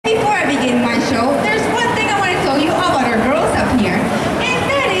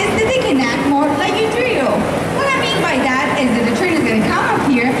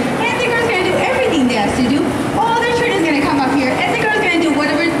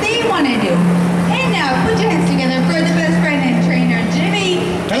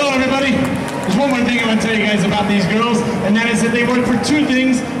these girls, and that is that they work for two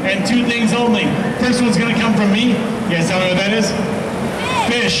things and two things only. First one's gonna come from me. You guys tell me what that is?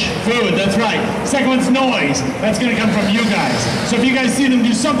 Fish, food, that's right. Second one's noise. That's gonna come from you guys. So if you guys see them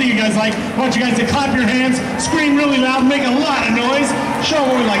do something you guys like, I want you guys to clap your hands, scream really loud, make a lot of noise. Show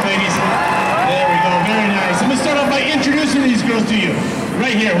them what we like, ladies. There we go, very nice. I'm gonna start off by introducing these girls to you.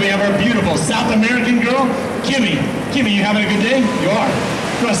 Right here, we have our beautiful South American girl, Kimmy. Kimmy, you having a good day? You are.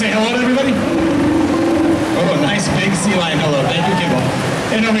 You wanna say hello to everybody? Oh, nice big sea lion hello. Thank you, Kimball.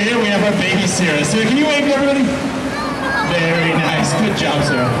 And over here, we have our baby Sarah. Sarah, can you wave to everybody? Very nice. Good job,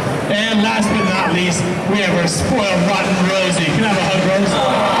 Sarah. And last but not least, we have our spoiled, rotten Rosie. Can I have a hug, Rose?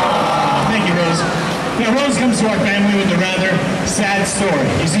 Thank you, Rose. Now, Rose comes to our family with a rather sad story.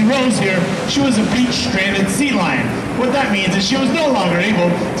 You see, Rose here, she was a beach-stranded sea lion. What that means is she was no longer able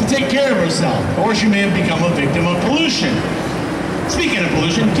to take care of herself, or she may have become a victim of pollution. Speaking of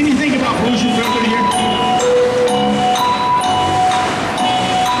pollution, can you think about pollution for everybody here?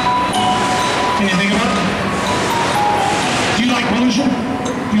 Can you think about it? Do you like pollution?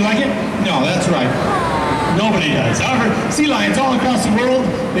 Do you like it? No, that's right. Nobody does. However, sea lions all across the world,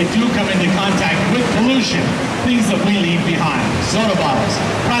 they do come into contact with pollution. Things that we leave behind. Soda bottles,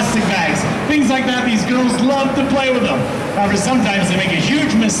 plastic bags, things like that. These girls love to play with them. However, sometimes they make a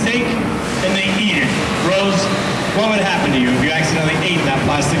huge mistake and they eat it. Rose, what would happen to you if you accidentally ate that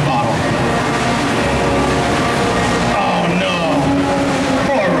plastic bottle? Oh no.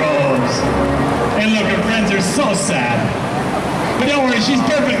 Poor Rose. And look, her friends are so sad. But don't worry, she's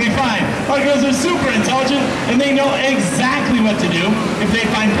perfectly fine. Our girls are super intelligent, and they know exactly what to do if they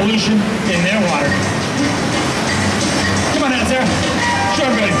find pollution in their water. Come on out, Sarah. Show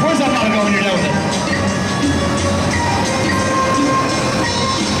everybody. Where's that bottle go when you're done with it?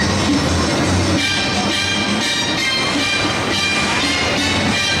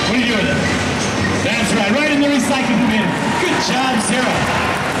 What do you do with it? That's right, right in the recycling bin. Good job, Sarah.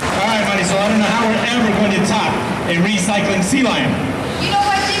 All right, buddy, so I don't know how we're ever going to top a recycling sea lion. You know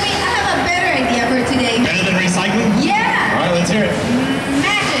what, Jimmy? I have a better idea for today. Better than recycling? Yeah. All right, let's hear it.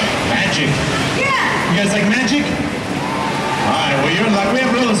 Magic. Magic. Yeah. You guys like magic? All right, well, you're in luck. We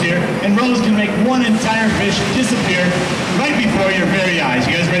have Rose here, and Rose can make one entire fish disappear right before your very eyes.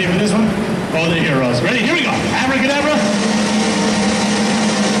 You guys ready for this one? Oh, they're here, Rose. Ready? Here we go. Abracadabra.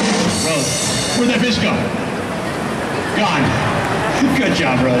 Rose, where'd that fish go? Gone. Good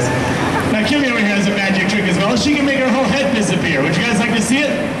job, Rose. Now, Kimmy over here has a magic trick as well. She can make her whole head disappear. Would you guys like to see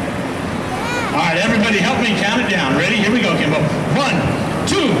it? All right, everybody help me count it down. Ready? Here we go, Kimbo. 1,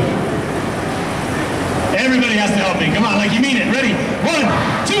 2. Everybody has to help me. Come on, like you mean it. Ready? 1,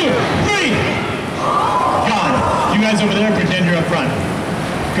 2, 3. Gone. You guys over there, pretend you're up front.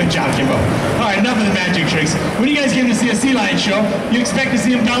 Good job, Kimbo. All right, enough of the magic tricks. When you guys came to see a sea lion show, you expect to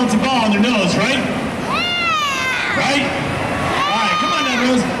see them balance a ball on their nose, right? Right?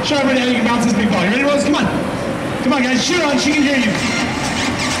 Rose, show everybody how you can bounce this big ball. You ready, Rose? Come on. Come on, guys. Shoot her on. She can hear you.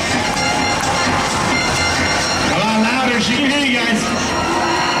 Come on, louder. She can hear you, guys.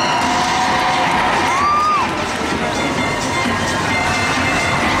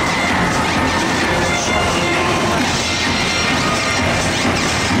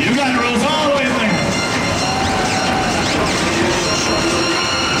 You got it, Rose. All the way in there.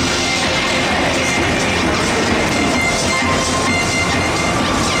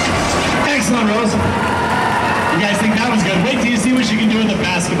 Excellent, Rose. You guys think that was good? Wait till you see what she can do with the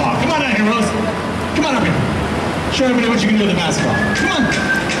basketball. Come on out here, Rose. Come on up here. Show everybody what you can do with the basketball. Come on.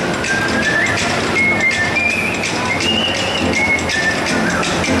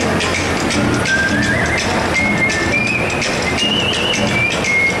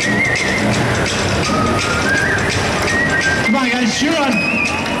 Come on, guys. Shoot on.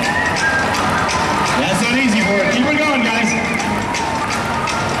 That's not easy for her. Keep her going, guys.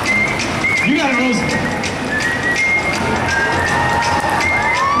 You got it, Rose.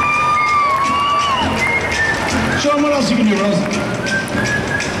 Show them what else you can do, Rose.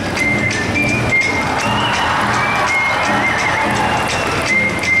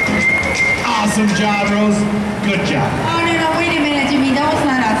 Awesome job, Rose. Good job. Oh, no, wait a minute, Jimmy. That was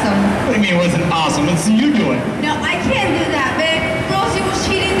not awesome. What do you mean it wasn't awesome? Let's see you do it. No, I can't do that, man. Rosie was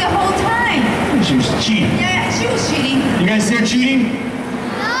cheating the whole time. She was cheating. Yeah, she was cheating. You guys see her cheating?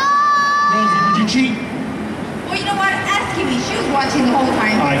 Rosie, did you cheat? Well, you know what? Ask Kimmy. She was watching the whole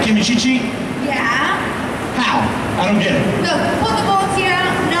time. All right, Kimmy, she cheat? Yeah. How? I don't get it. Look, put the ball here.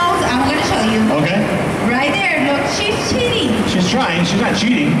 Nose. I'm going to show you. Okay. Right there. Look, she's cheating. She's trying. She's not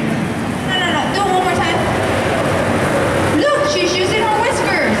cheating. No. Do it one more time. Look, she's using her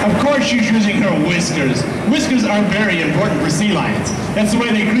whiskers. Of course she's using her whiskers. Whiskers are very important for sea lions. That's the way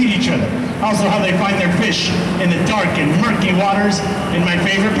they greet each other. Also how they find their fish in the dark and murky waters. And my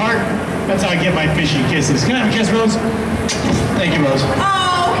favorite part, that's how I get my fishy kisses. Can I have a kiss, Rose? Thank you, Rose.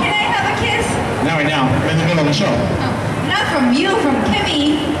 Oh, can I have a kiss? Now, right now, we're in the middle of the show. Oh, not from you, from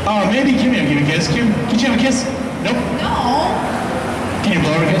Kimmy. Oh, maybe Kimmy will give you a kiss. Kim, can you have a kiss? Nope. No. Can you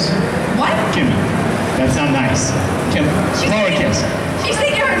blow her a kiss? What? Kimmy, that's not nice. Kim, blow her a kiss. She's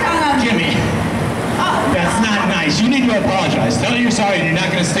sticking her tongue out. Kimmy, Oh. that's not nice. You need to apologize. Tell her you're sorry and you're not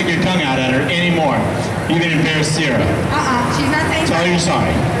going to stick your tongue out at her anymore. You're going to embarrass Sierra. She's not saying Tell her you're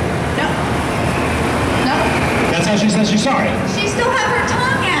sorry. No. No. That's how she says she's sorry. She still have her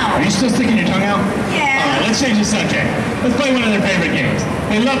tongue out. Are you still sticking your tongue out? Yeah. All right, let's change the subject. Let's play one of their favorite games.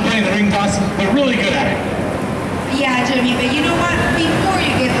 They love playing the ring toss. They're really good at it. Yeah, Jimmy, but you know what? Before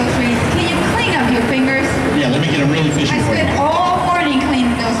you get those rings, can you clean up your fingers? Yeah, let me get them really fishy I for you. spent all morning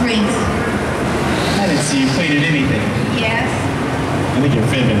cleaning those rings. I didn't see you cleaning anything. Yes. I think you're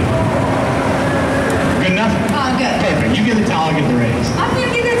fibbing. Good enough? Oh, good. Perfect. You get the towel, I'll get the rings. I'm gonna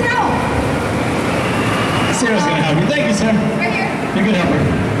get this out. Sarah's gonna help you. Thank you, Sarah. Right here. You're a good helper.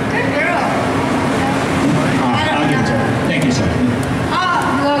 Good girl. I'll give it to her. Thank you, sir. Oh,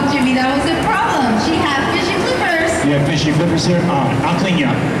 look, Jimmy, that was a problem. She had fishy flippers. You have fishy flippers here? I'll clean you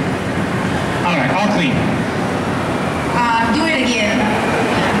up. All right, I'll clean. Do it again.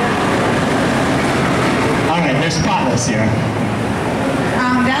 All right, they're spotless here.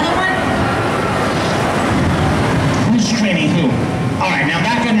 The other one? Who's training who? All right, now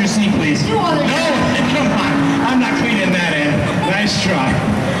back on your seat, please. You are the- No, come on. I'm not cleaning that end. Nice try.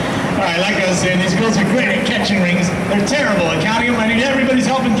 All right, like I was saying, these girls are great at catching rings. They're terrible at counting them. I need everybody's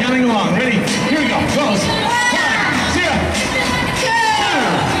help in counting along. Ready? Here we go. Goes. 1, Sarah. 2,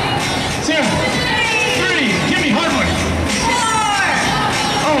 Sarah. 3. Kimmy, hard one. 4.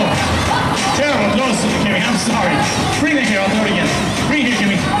 Oh, terrible. Close to Kimmy. I'm sorry. Bring it here. I'll do it again. Bring it here,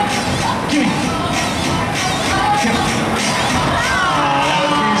 Kimmy. Kimmy. That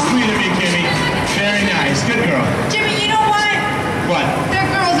was very sweet of you, Kimmy. Very nice. Good girl. Jimmy, you know what? What? The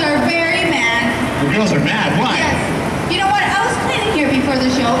girls are very mad. The girls are mad. Why? Yes. You know what? I was cleaning here before the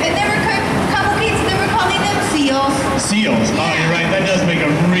show, and they were couple kids. They were calling them seals. Seals. Oh, you're right. That does make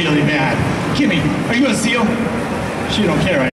them really mad. Kimmy, are you a seal? She don't care, right?